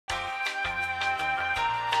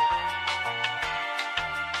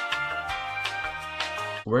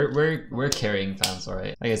We're carrying fans,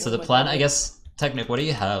 alright. Okay, so the plan, I guess. Technic, what do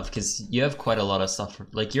you have? Because you have quite a lot of stuff.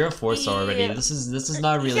 Like you're a 4-star already. This is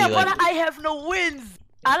not really like. But I have no wins.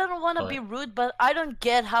 I don't want to be rude, but I don't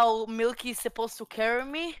get how Milky is supposed to carry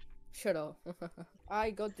me. Shut up. I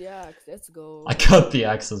got the axe. Let's go. I got the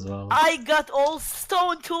axe as well. I got all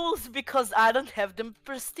stone tools because I don't have them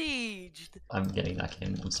prestiged. I'm getting that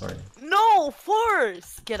game. I'm sorry. No,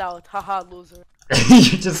 force. Get out, haha, loser.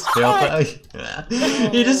 You just failed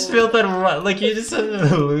that. You just failed that. Like you just said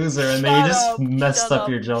a loser, and then you just messed up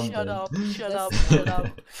your jump. Shut up.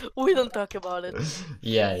 We don't talk about it.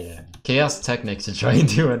 Yeah. Chaos Technic to try and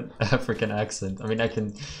do an African accent. I mean, I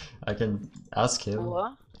can ask him.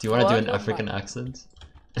 What? Do you want to do an African accent?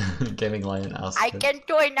 Gaming Lion asked. I can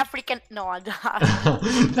do an African. No, I don't.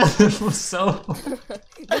 That was so.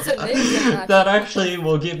 That actually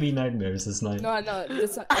will give me nightmares this night. No,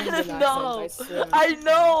 it's an Indian accent, I swear.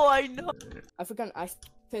 I know. African accent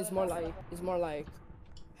is more like,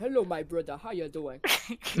 hello, my brother, how you doing?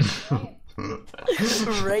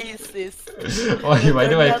 Racist. Why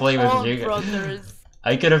do I play with you? Brothers.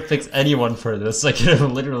 I could have picked anyone for this. I could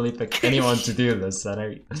have literally picked anyone to do this,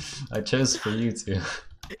 and I chose for you to.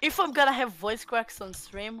 If I'm gonna have voice cracks on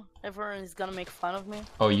stream, everyone is gonna make fun of me.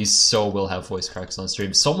 Oh, you so will have voice cracks on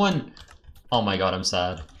stream. Someone... Oh my god, I'm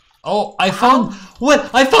sad. Oh, I found... What?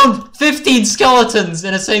 I found 15 skeletons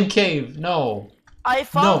in the same cave. No. I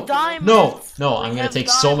found diamonds. No, I'm gonna take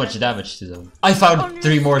so much damage to them. I found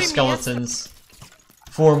 3 more skeletons.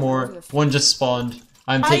 4 more. 1 just spawned.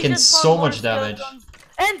 I'm taking so much damage.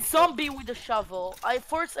 And zombie with a shovel. I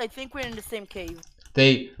think we're in the same cave.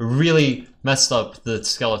 They really messed up the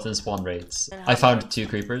skeleton spawn rates. I found 2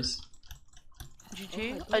 creepers.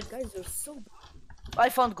 GG. Oh guys are so bad. I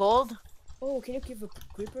found gold. Oh, can you give a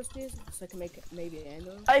creepers please? So I can make maybe an end.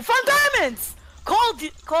 I found diamonds! Called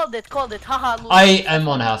it. Haha. I am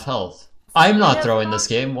on half health. I'm not throwing this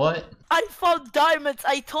game, what? I found diamonds.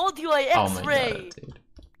 I told you I X-ray. Oh my god, dude.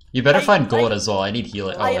 You better find gold as well. I need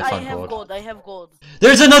healing. Oh, I found gold. I have gold.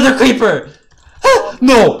 There's another creeper!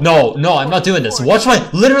 No, I'm not doing this.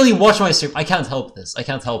 Literally watch my stream. I can't help this.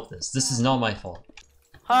 This is not my fault.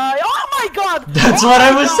 Hi. Oh my god! That's what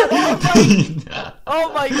I was saying.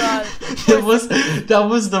 Oh my god. That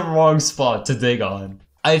was the wrong spot to dig on.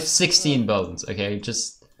 I have 16 bones, okay?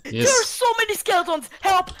 There are so many skeletons!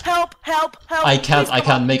 Help! I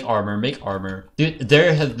can't make armor. Dude,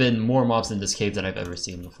 there have been more mobs in this cave than I've ever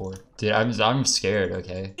seen before. Dude, I'm scared,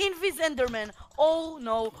 okay? Invis Enderman. Oh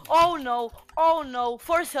no.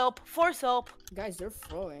 Force help. Guys, they're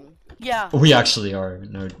throwing. Yeah. We actually are.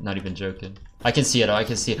 No, not even joking. I can see it.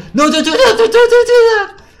 No, don't do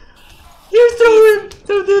that! You're throwing!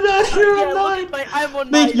 Don't do that! You're on 9! I'm on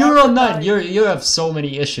 9. Mate, you're on 9! You have so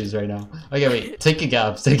many issues right now. Okay, wait. Take a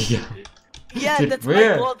gap. Yeah, dude, that's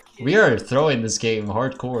my gold. We are throwing this game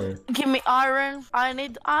hardcore. Give me iron. I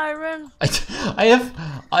need iron. I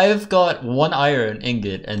have got 1 iron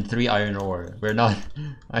ingot and 3 iron ore. We're not...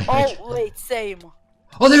 Wait, same.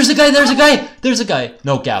 Oh, there's a guy!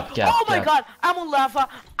 No, gap. Oh my god, I'm on lava.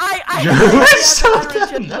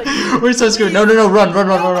 We're so screwed. No, run.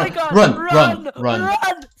 Run!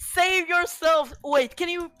 Save yourself! Wait, can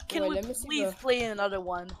we please play another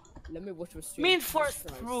one? Let me watch your stream. Mean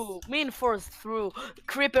force through.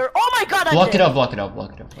 Creeper. Oh my god, block it up.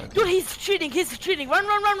 Dude, he's cheating.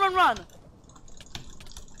 Run.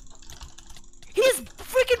 He's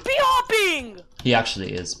freaking bee-hopping! He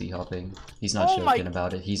actually is bee-hopping. He's not joking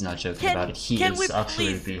about it. He is actually bee-hopping. Can we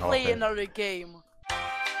please play another game?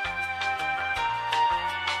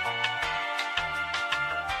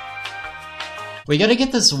 We gotta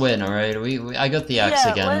get this win, alright? I got the axe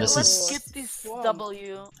again. Let's get this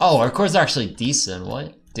W. Oh, our core's actually decent.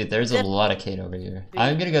 What? Dude, there's a lot of cane over here.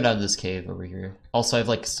 I'm gonna go down this cave over here. Also, I have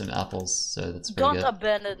like some apples, so that's pretty good. Don't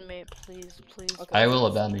abandon me, please. Okay. I will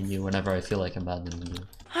abandon you whenever I feel like abandoning you.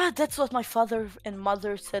 That's what my father and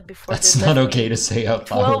mother said before. That's not okay to say out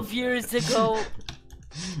loud. 12 years ago.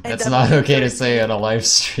 That's not okay to say on a live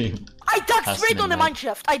stream. I dug straight on the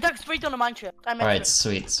mineshaft. Alright,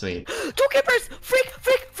 sweet. 2 creepers! Freak!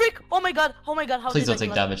 Oh my god. Please don't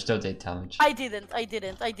take damage. Don't take damage. I didn't.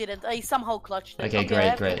 I somehow clutched it. Okay,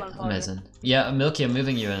 great. Amazing. Yeah, Milky, I'm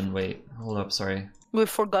moving you in. Wait, hold up, sorry. We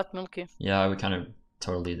forgot Milky. Yeah, we kind of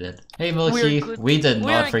totally did. Hey, Milky, we did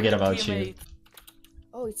not forget about you.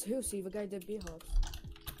 Oh, it's UHC, the guy that b-hops.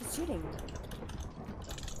 He's cheating.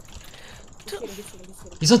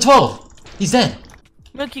 He's on 12! He's dead!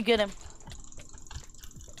 Milky, get him.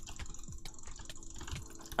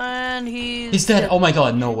 And he's dead! Oh my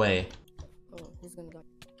god, no way. Oh, he's gonna die.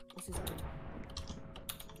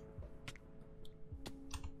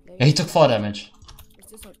 Yeah, he took 4 damage.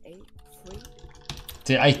 Is this was on 8, 3.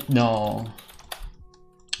 Dude, I no.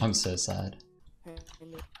 I'm so sad. You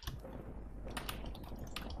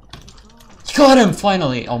got him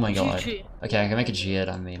finally! Oh my god. GG. Okay, I can make a G-Ed.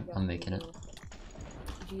 I'm making it.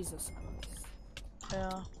 Jesus.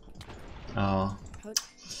 Yeah. Oh.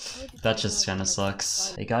 That just kinda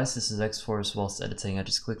sucks. Hey guys, this is xForce. Whilst editing, I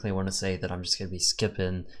just quickly want to say that I'm just gonna be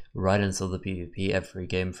skipping right until the PvP every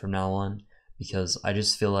game from now on, because I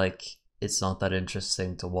just feel like it's not that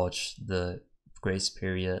interesting to watch the grace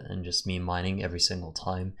period and just me mining every single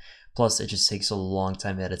time. Plus, it just takes a long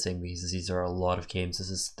time editing because these are a lot of games. This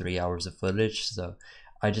is 3 hours of footage, so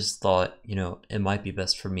I just thought, you know, it might be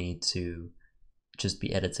best for me to just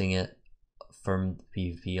be editing it from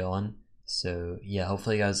PvP on. So yeah,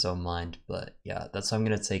 hopefully you guys don't mind, but yeah, that's how I'm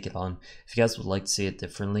gonna take it on. If you guys would like to see it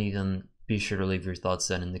differently, then be sure to leave your thoughts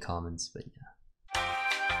down in the comments, but yeah.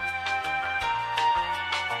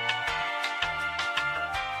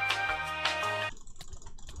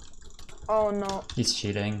 Oh no. He's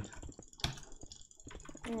cheating.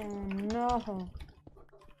 Oh no.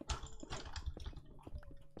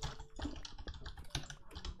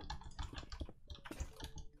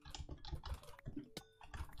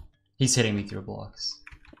 He's hitting me through blocks.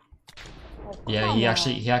 Oh, Yeah, he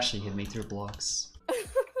come actually hit me through blocks.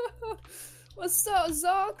 What's up,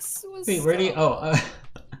 Zox? What's Wait, where do you? Oh,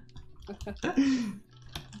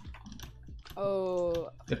 Oh.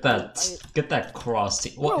 get that cross.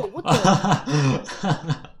 Bro, what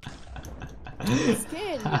the? He's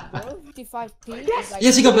scared, bro. 55 ping. Yes! Like,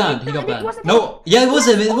 Yes, he got banned. He got banned. No, yeah, it was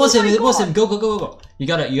him. It was him. It was him. Go, go, go, go, go. You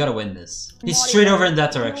gotta win this. He's straight over in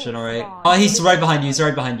that direction. All right. Oh, he's right behind you. He's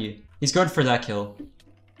right behind you. He's going for that kill.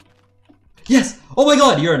 Yes. Oh my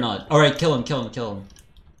God, you're not. All right, kill him. Kill him. Kill him.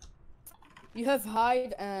 You have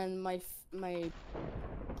hide and my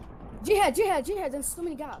Jihad. There's so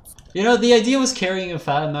many gaps. You know, the idea was carrying a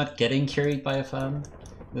fan, not getting carried by a fan.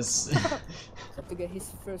 This. To get his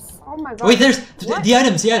first. Oh my god. Wait, there's What? the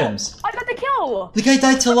items. The items. I got the kill! The guy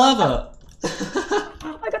died to lava.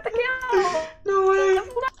 I got the kill! No way.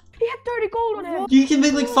 He had 30 gold on him! You can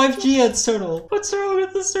make like 5 G-heads total. What's wrong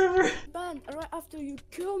with the server? Ban right after you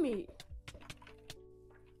kill me.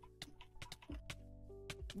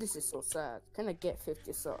 This is so sad. Can I get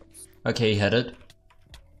 50 subs? Okay, he headed.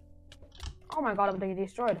 Oh my god, I'm getting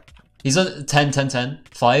destroyed. He's on 10, 10, 10.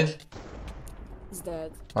 5. He's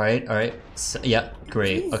dead. Alright, alright. So, yeah,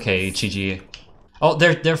 great. Okay, GG. Oh,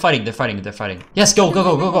 they're fighting. Yes, go.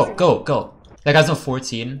 That guy's on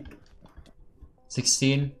 14.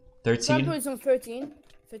 16. 13. Is on 13.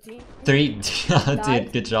 13. 3.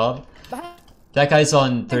 Dude, good job. Behind. That guy's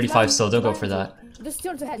on 35 still. Don't go for that. Just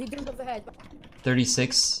still the head. He didn't go the head.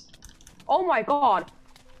 36. Oh my god.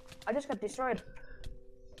 I just got destroyed.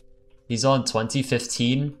 He's on 20,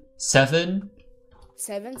 15. 7.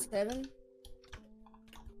 7.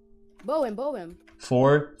 Bow him.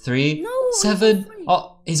 4, 3, No, 7. free.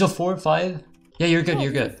 Oh, he's a 4, 5. Yeah, you're good. No,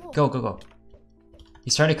 You're good. he's a Go.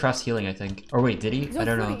 He's trying to craft healing, I think. Or wait, did he? He's I on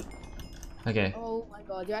don't know. 3. Okay. Oh my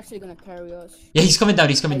god, you're actually gonna carry us. Yeah, he's coming down.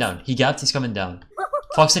 He gapped. He's coming down.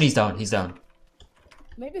 Foxen, he's down.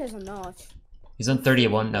 Maybe there's a notch. He's on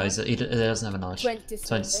 31. No, he doesn't have a notch. 26.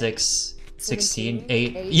 26, 16, 17,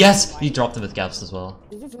 8. 8. Yes, he dropped him with gaps as well.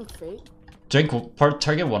 Is it fake?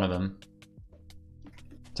 Target one of them.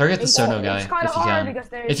 Target the Sono guy It's kinda if you hard can. because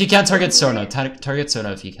there's- If you can, target Sono. Target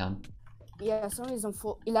Sono if you can. Yeah, Sony's on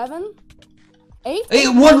 11. 8. Hey,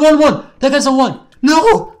 1. That guy's on 1. No.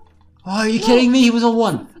 Oh, are you kidding me? He was on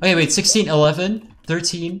 1. Okay, wait. 16, 11,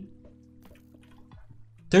 13.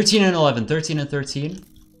 13 and 11. 13 and 13.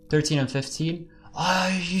 13 and 15.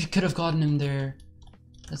 Oh, you could have gotten him there.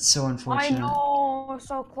 That's so I unfortunate. know,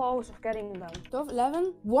 so close of getting them. 12,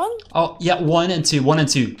 11, 1. Oh, yeah, 1 and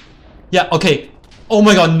 2. Yeah, okay. Oh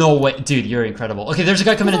my god, no way. Dude, you're incredible. Okay, there's a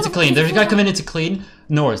guy coming into clean.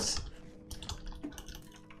 North.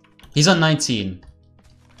 He's on 19.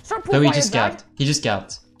 Stop No, he quiet, just guy. gapped. He just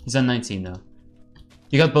gapped. He's on 19 though.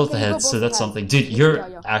 You got both the Yeah, you got heads, both so the that's heads. something. Dude, you're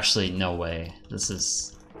Yeah. actually no way. This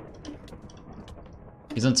is...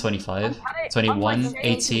 He's on 25, I'm 21, like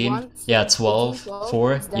 18, 21, yeah, 12, 12,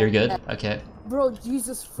 4, he's you're dead. good. Okay. Bro,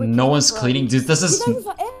 Jesus freaking No one's Christ. cleaning. Dude, this is... He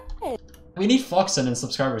doesn't have a head. We need Foxen in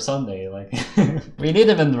Subscriber Sunday, like... we need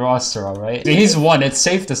him in the roster, alright? He's 1, it's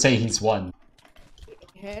safe to say he's 1.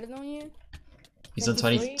 Head on you. He's on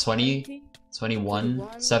 20, 20,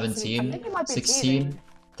 21, 17, 16,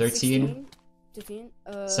 13, 15,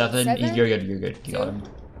 7. You're good, you got him.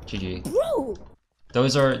 GG. Bro!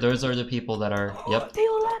 Those are the people that are... Yep. They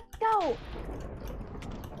let go.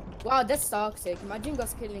 Wow, that's toxic. Imagine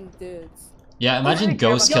us killing dudes. Yeah, imagine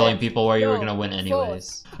ghost killing people where you were gonna win Yo,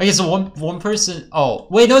 anyways. Okay, so one person. Oh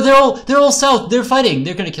wait, no, they're all south. They're fighting.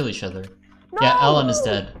 They're gonna kill each other. Yeah, Ellen is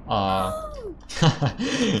dead.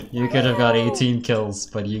 You could have got 18 kills,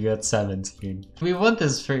 but you got 17. We want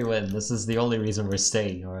this free win. This is the only reason we're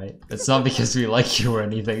staying, alright? It's not because we like you or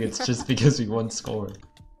anything, it's just because we want score.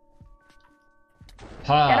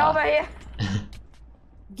 Ha! Get over here.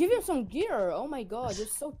 Give him some gear. Oh my god, you're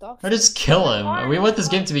so toxic. Or just kill him. We want this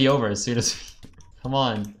game to be over as soon as we... Come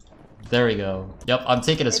on. There we go. Yep, I'm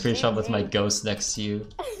taking a screenshot with my ghost next to you.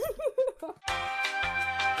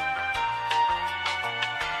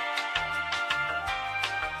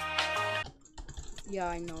 Yeah,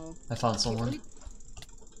 I know. I found someone.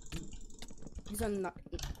 He's on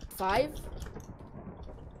 5?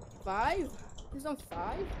 5? He's on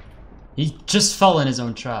 5? He just fell in his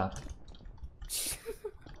own trap.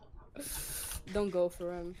 Don't go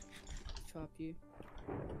for him. Chop you.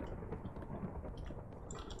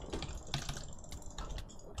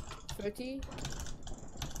 $30?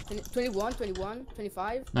 21, 21,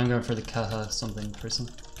 25? I'm going for the Kaha something person.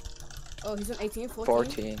 Oh, he's on 18, 14?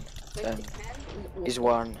 14. 10. 10. He's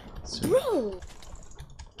one. Bro!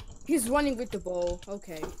 He's running with the bow.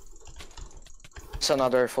 Okay. It's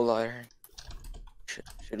another full iron.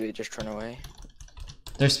 Should we just run away?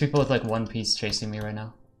 There's people with like one piece chasing me right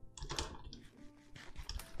now.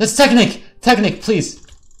 That's Technic! Technic, please!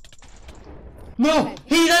 No!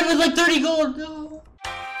 He died with like 30 gold! No!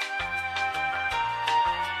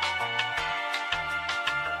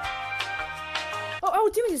 Oh, our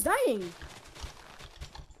teammate is dying!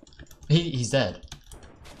 He's dead.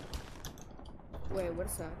 Wait,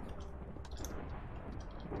 what's that?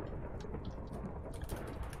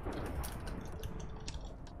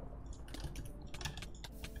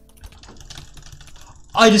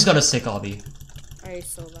 I just got a sick obby. I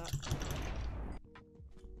saw that.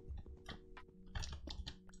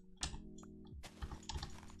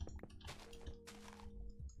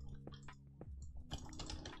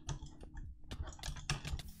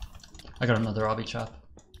 I got another obby trap.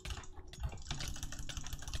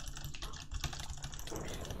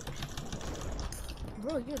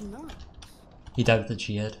 Bro, you're not. He died with the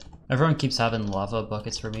G-head. Everyone keeps having lava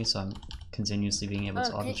buckets for me, so I'm continuously being able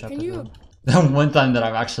to obby trap everyone. The one time that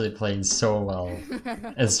I'm actually playing so well,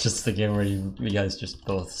 it's just the game where you guys just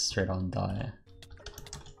both straight on die.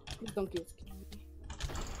 Don't kill.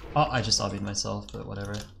 Oh, I just obbied myself, but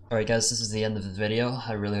whatever. Alright guys, this is the end of the video.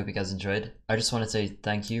 I really hope you guys enjoyed. I just want to say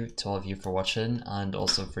thank you to all of you for watching and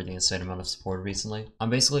also for the insane amount of support recently. I'm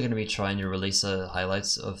basically going to be trying to release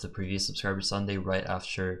highlights of the previous Subscriber Sunday right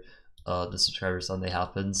after the Subscriber Sunday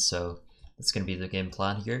happens, so that's going to be the game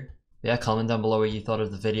plan here. Yeah, comment down below what you thought of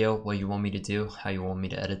the video, what you want me to do, how you want me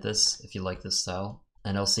to edit this, if you like this style.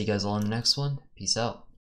 And I'll see you guys all in the next one. Peace out.